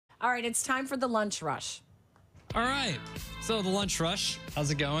All right, it's time for the lunch rush. All right. So the lunch rush, how's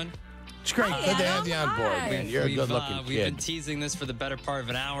it going? It's great. Hi, Good to Adam. have you on board, Hi. man. You're a good-looking We've been kid. teasing this for the better part of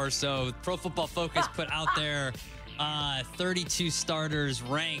an hour. So Pro Football Focus put out their 32 starters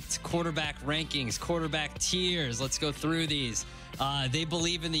ranked, quarterback rankings, quarterback tiers. Let's go through these. They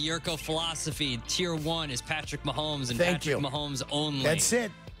believe in the Jurko philosophy. Tier 1 is Patrick Mahomes and Thank Patrick you. Mahomes only. That's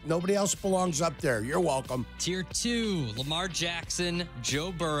it. Nobody else belongs up there. You're welcome. Tier 2, Lamar Jackson,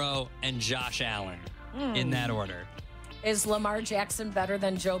 Joe Burrow, and Josh Allen in that order. Is Lamar Jackson better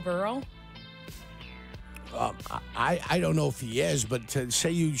than Joe Burrow? I don't know if he is, but to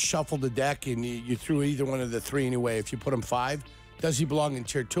say you shuffle the deck and you threw either one of the three anyway, if you put him 5, does he belong in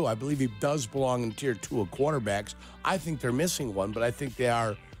Tier 2? I believe he does belong in Tier 2 of quarterbacks. I think they're missing one, but I think they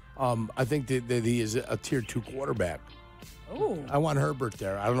are. I think that he is a Tier 2 quarterback. Ooh. I want Herbert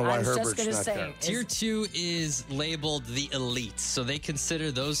there. I don't know why I was just Herbert's gonna not say, there. Tier 2 is labeled the elite. So they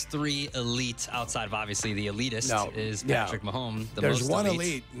consider those 3 elite outside of obviously the elitist is Patrick Mahomes. There's most one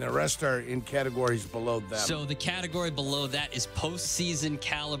elite, and the rest are in categories below them. So the category below that is postseason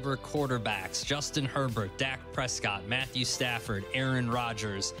caliber quarterbacks. Justin Herbert, Dak Prescott, Matthew Stafford, Aaron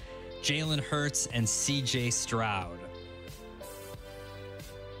Rodgers, Jalen Hurts, and C.J. Stroud.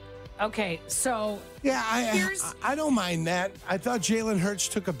 Okay, so yeah, here's- I don't mind that. I thought Jalen Hurts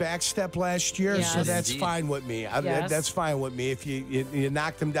took a back step last year, Yes. so that's Indeed. fine with me. Yes. That's fine with me. If you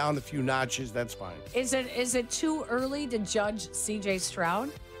knocked him down a few notches, that's fine. is it too early to judge C.J.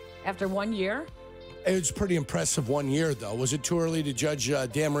 Stroud after 1 year? It was pretty impressive 1 year, though. Was it too early to judge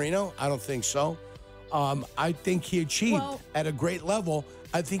Dan Marino? I don't think so. I think he achieved at a great level.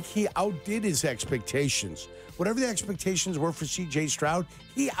 I think he outdid his expectations. Whatever the expectations were for C.J. Stroud,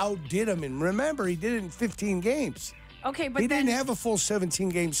 he outdid them. And remember, he did it in 15 games. Okay, but He then, didn't have a full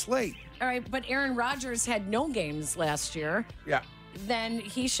 17-game slate. all right, but Aaron Rodgers had no games last year. Yeah. Then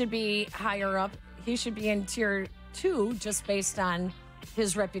he should be higher up. He should be in Tier 2 just based on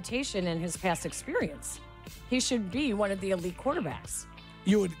his reputation and his past experience. He should be one of the elite quarterbacks.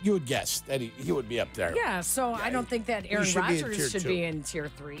 You would guess that he would be up there. Yeah, so I don't think that Aaron should be in Rodgers Tier should 2. be in Tier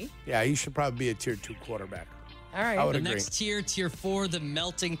 3. Yeah, he should probably be a Tier 2 quarterback. All right. I would The agree. next tier, Tier 4, the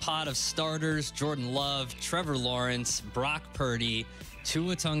melting pot of starters, Jordan Love, Trevor Lawrence, Brock Purdy,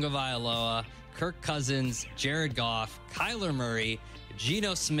 Tua Tagovailoa, Kirk Cousins, Jared Goff, Kyler Murray,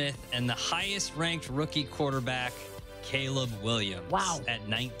 Geno Smith, and the highest-ranked rookie quarterback, Caleb Williams. Wow. At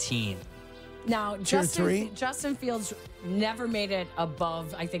 19. Now, Tier 3? Justin Fields never made it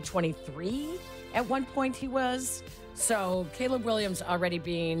above, I think, 23 at one point he was. So Caleb Williams already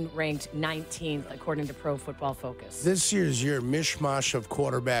being ranked 19th according to Pro Football Focus. This year's your mishmash of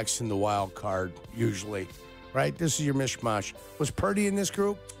quarterbacks in the wild card, usually, right? This is your mishmash. Was Purdy in this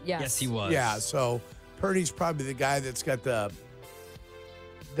group? Yes, he was. Yeah, so Purdy's probably the guy that's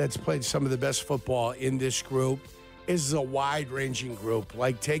played some of the best football in this group. This is a wide-ranging group,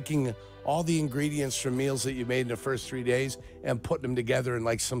 like taking all the ingredients from meals that you made in the first 3 days and putting them together in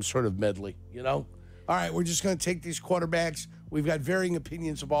like some sort of medley, you know? All right, we're just going to take these quarterbacks. We've got varying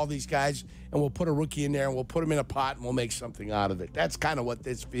opinions of all these guys, and we'll put a rookie in there, and we'll put him in a pot, and we'll make something out of it. That's kind of what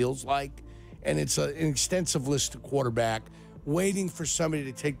this feels like, and it's an extensive list of quarterback waiting for somebody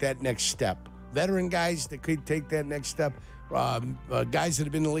to take that next step. Veteran guys that could take that next step, guys that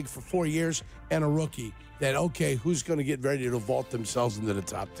have been in the league for 4 years, and a rookie that, okay, who's going to get ready to vault themselves into the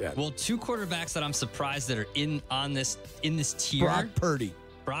top 10? Well, 2 quarterbacks that I'm surprised that are in this tier. Brock Purdy.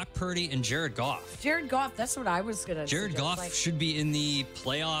 And Jared Goff. Jared Goff, that's what I was going to Jared Goff should be in the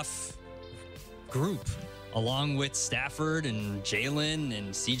playoff group along with Stafford and Jalen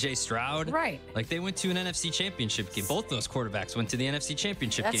and C.J. Stroud. Right. Like they went to an NFC Championship game. Both those quarterbacks went to the NFC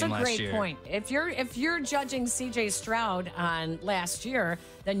Championship That's game a last great year. point. If you're judging C.J. Stroud on last year,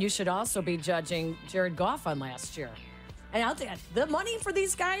 then you should also be judging Jared Goff on last year. And I'll tell you, the money for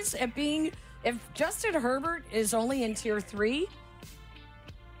these guys if Justin Herbert is only in Tier 3,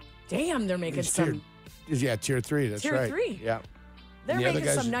 damn, they're making Tier 3. That's Tier right. 3. Yeah. They're And the other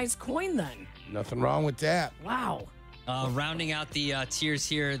making guys- some nice coin then. Nothing wrong with that. Wow. Rounding out the tiers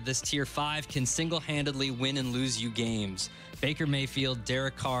here, this Tier 5 can single-handedly win and lose you games. Baker Mayfield,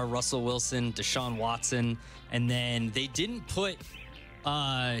 Derek Carr, Russell Wilson, Deshaun Watson, and then they didn't put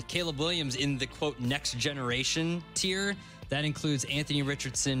Caleb Williams in the, quote, next generation tier. That includes Anthony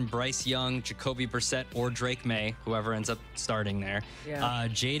Richardson, Bryce Young, Jacoby Brissett, or Drake May, whoever ends up starting there. Yeah.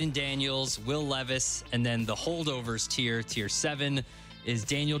 Jaden Daniels, Will Levis, and then the holdovers tier, Tier 7, is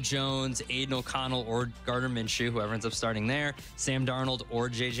Daniel Jones, Aiden O'Connell, or Gardner Minshew, whoever ends up starting there, Sam Darnold, or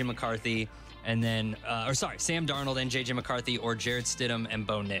J.J. McCarthy, and then, Sam Darnold and J.J. McCarthy, or Jared Stidham and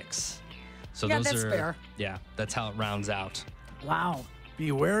Bo Nix. So Yeah, those that's are fair. Yeah, that's how it rounds out. Wow.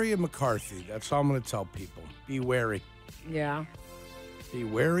 Be wary of McCarthy. That's all I'm going to tell people. Be wary. Yeah. Be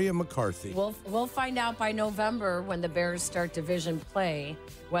wary of McCarthy. We'll find out by November when the Bears start division play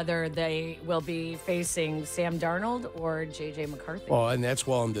whether they will be facing Sam Darnold or J.J. McCarthy. Well, and that's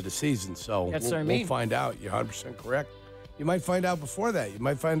well into the season, so That's what I mean. We'll find out. You're 100% correct. You might find out before that. You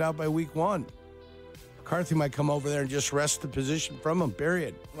might find out by week 1. McCarthy might come over there and just wrest the position from him,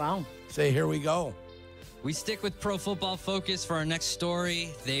 period. Wow. Say, here we go. We stick with Pro Football Focus for our next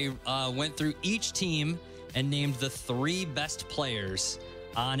story. They went through each team and named the 3 best players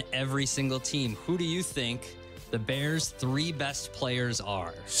on every single team. Who do you think the Bears' 3 best players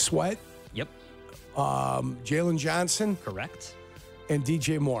are? Sweat. Yep. Jalen Johnson. Correct. And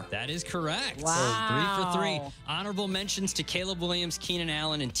DJ Moore. That is correct. Wow. So 3 for 3. Honorable mentions to Caleb Williams, Keenan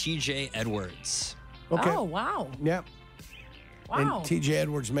Allen, and TJ Edwards. Okay. Oh, wow. Yeah. Wow. And TJ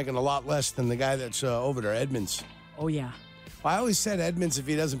Edwards making a lot less than the guy that's over there, Edmonds. Oh, yeah. I always said Edmonds, if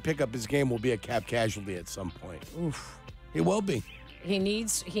he doesn't pick up his game, will be a cap casualty at some point. Oof. He will be. He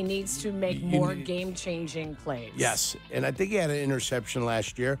needs to make more game-changing plays. Yes, and I think he had an interception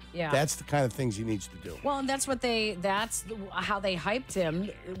last year. Yeah. That's the kind of things he needs to do. Well, and that's how they hyped him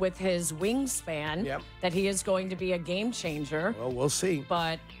with his wingspan, Yep. that he is going to be a game changer. Well, we'll see.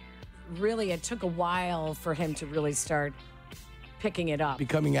 But really, it took a while for him to really start picking it up.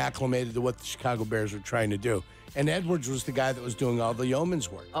 Becoming acclimated to what the Chicago Bears are trying to do. And Edwards was the guy that was doing all the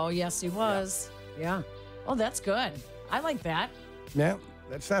yeoman's work. Oh, yes, he was. Yeah. Oh, that's good. I like that. Yeah,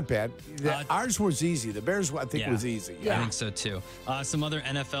 that's not bad. Ours was easy. The Bears, I think, Yeah. was easy. I think so too. Some other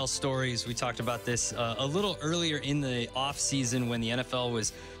NFL stories. We talked about this a little earlier in the offseason when the NFL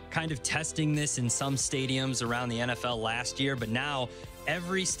was kind of testing this in some stadiums around the NFL last year. But now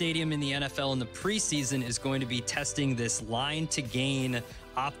every stadium in the NFL in the preseason is going to be testing this line to gain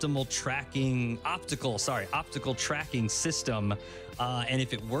optical tracking system. And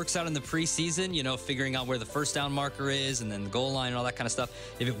if it works out in the preseason, figuring out where the first down marker is and then the goal line and all that kind of stuff,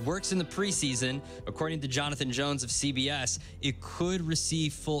 if it works in the preseason, according to Jonathan Jones of CBS, it could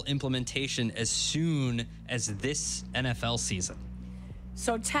receive full implementation as soon as this NFL season.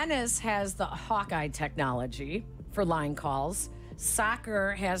 So tennis has the Hawkeye technology for line calls.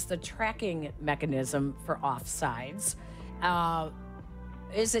 Soccer has the tracking mechanism for offsides.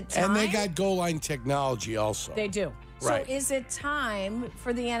 Is it time? And they got goal line technology also. They do. Right. So is it time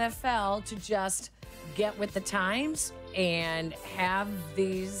for the NFL to just get with the times and have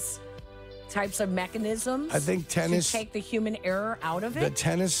these types of mechanisms? I think tennis, to take the human error out of the it?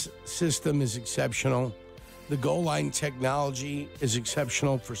 tennis system is exceptional. The goal line technology is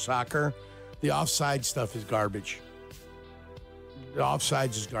exceptional for soccer. The offside stuff is garbage. The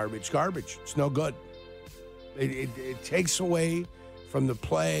offsides is garbage. Garbage. It's no good. It takes away from the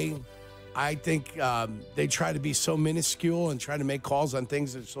play. I think they try to be so minuscule and try to make calls on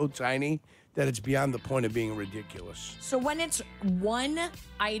things that are so tiny that it's beyond the point of being ridiculous. So when it's one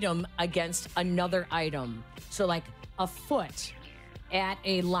item against another item, so like a foot at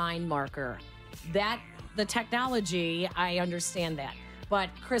a line marker, that the technology, I understand that. But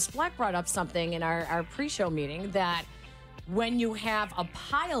Chris Black brought up something in our pre-show meeting that when you have a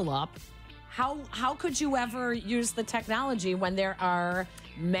pile up, how could you ever use the technology when there are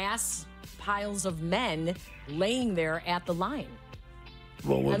mass piles of men laying there at the line?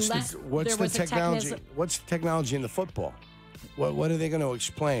 Well, what's Unless the there was a technology? What's the technology in the football? What are they going to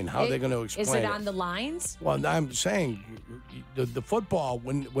explain? How are they going to explain Is it on the lines? Well, I'm saying the football,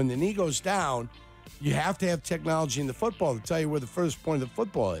 when the knee goes down, you have to have technology in the football to tell you where the first point of the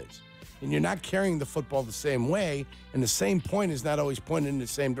football is. And you're not carrying the football the same way, and the same point is not always pointed in the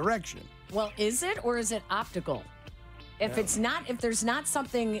same direction. Well, is it, or is it optical? If there's not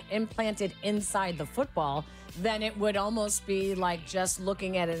something implanted inside the football, then it would almost be like just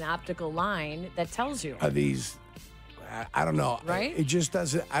looking at an optical line that tells you. Are these, I don't know. Right? It just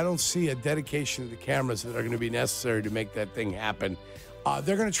doesn't, I don't see a dedication to the cameras that are going to be necessary to make that thing happen.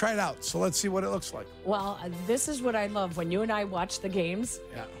 They're going to try it out, so let's see what it looks like. Well, this is what I love. When you and I watch the games,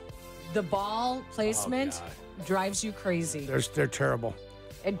 the ball placement drives you crazy. They're terrible.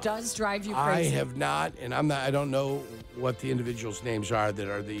 It does drive you I crazy. have not, and I don't know what the individuals' names are that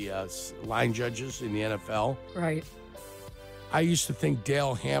are the line judges in the NFL. Right. I used to think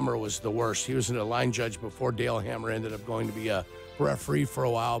Dale Hammer was the worst. He was a line judge before Dale Hammer ended up going to be a referee for a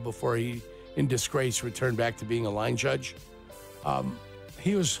while before he, in disgrace, returned back to being a line judge.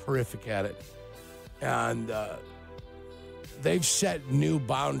 He was horrific at it. And they've set new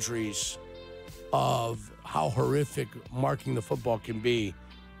boundaries of how horrific marking the football can be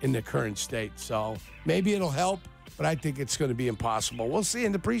in the current state. So maybe it'll help, but I think it's going to be impossible. We'll see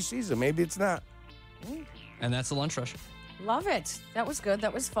in the preseason. Maybe it's not. And that's the lunch rush. Love it. That was good.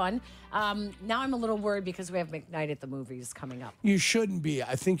 That was fun. Now I'm a little worried because we have McKnight at the movies coming up. You shouldn't be.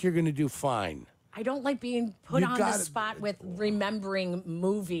 I think you're going to do fine. I don't like being put on the spot with remembering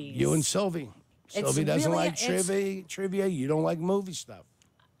movies. You and Sylvie. Sylvie doesn't really- like trivia. You don't like movie stuff.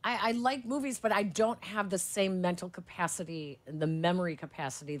 I like movies, but I don't have the same mental capacity, the memory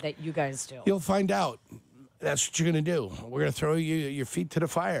capacity that you guys do. You'll find out. That's what you're going to do. We're going to throw your feet to the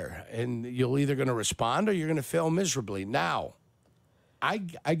fire, and you're either going to respond or you're going to fail miserably. Now,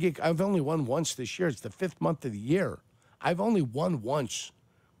 I've only won once this year. It's the 5th month of the year. I've only won once.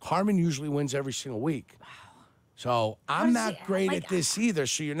 Carmen usually wins every single week. So I'm not great at this either.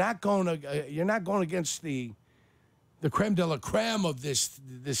 So you're not going against the creme de la creme of this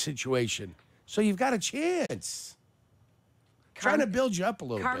situation. So you've got a chance. Trying to build you up a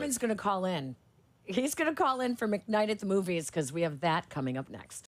little Carmen's bit. going to call in. He's going to call in for McKnight at the movies because we have that coming up next.